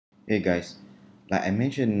Hey guys, like I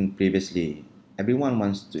mentioned previously, everyone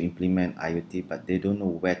wants to implement IoT, but they don't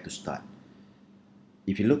know where to start.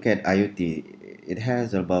 If you look at IoT, it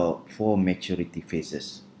has about four maturity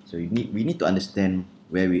phases. So we need to understand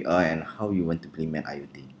where we are and how you want to implement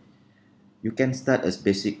IoT. You can start as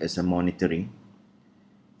basic as a monitoring,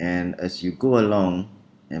 and as you go along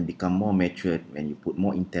and become more matured, when you put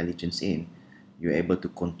more intelligence in, you're able to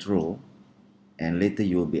control, and later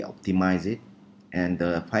you will be optimize it. And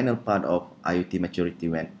the final part of IoT maturity,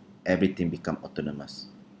 when everything become autonomous.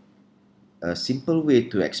 A simple way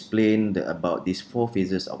to explain about these four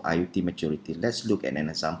phases of IoT maturity, let's look at an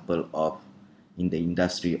example of in the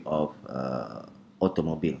industry of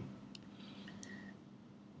automobile.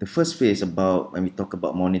 The first phase, about when we talk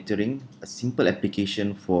about monitoring, a simple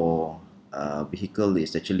application for a vehicle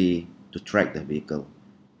is actually to track the vehicle.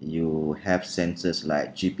 You have sensors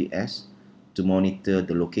like GPS to monitor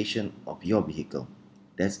the location of your vehicle.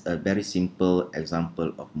 That's a very simple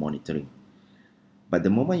example of monitoring. But the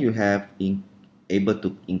moment you have able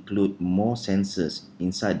to include more sensors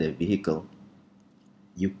inside the vehicle,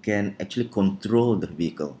 you can actually control the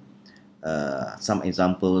vehicle. Some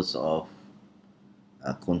examples of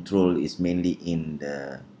control is mainly in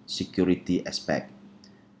the security aspect.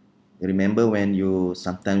 Remember when you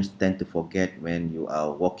sometimes tend to forget when you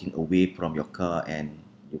are walking away from your car and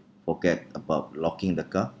you forget about locking the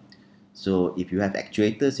car? So if you have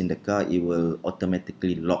actuators in the car, it will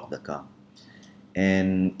automatically lock the car.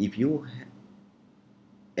 And if you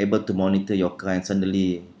able to monitor your car and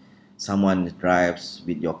suddenly someone drives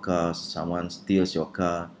with your car, someone steals your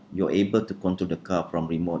car, you're able to control the car from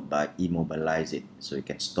remote by immobilize it, so you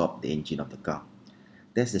can stop the engine of the car.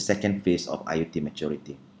 That's the second phase of IoT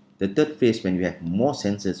maturity. The third phase, when you have more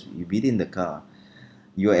sensors within the car,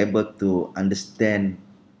 you're able to understand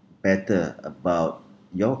better about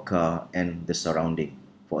your car and the surrounding.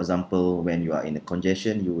 For example, when you are in a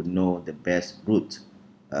congestion, you would know the best route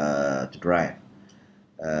to drive.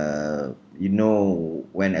 You know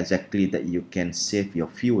when exactly that you can save your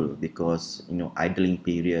fuel, because idling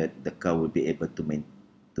period, the car will be able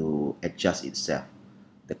to adjust itself.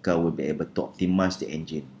 The car will be able to optimize the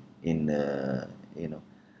engine in a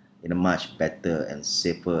in a much better and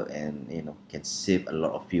safer, and can save a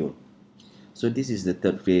lot of fuel. So this is the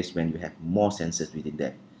third phase, when you have more sensors within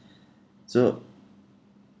that. So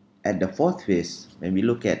at the fourth phase, when we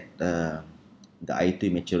look at the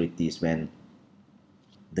IoT maturity, is when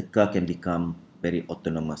the car can become very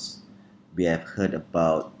autonomous. We have heard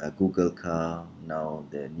about a Google car, now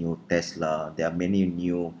the new Tesla. There are many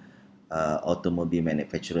new automobile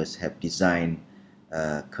manufacturers have designed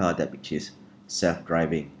a car that which is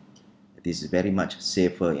self-driving. This is very much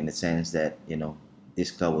safer in the sense that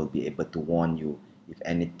this car will be able to warn you if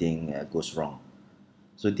anything goes wrong.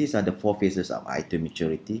 So these are the four phases of IoT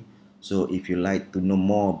maturity. So if you like to know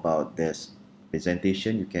more about this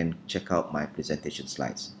presentation, you can check out my presentation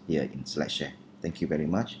slides here in SlideShare. Thank you very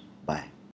much. Bye.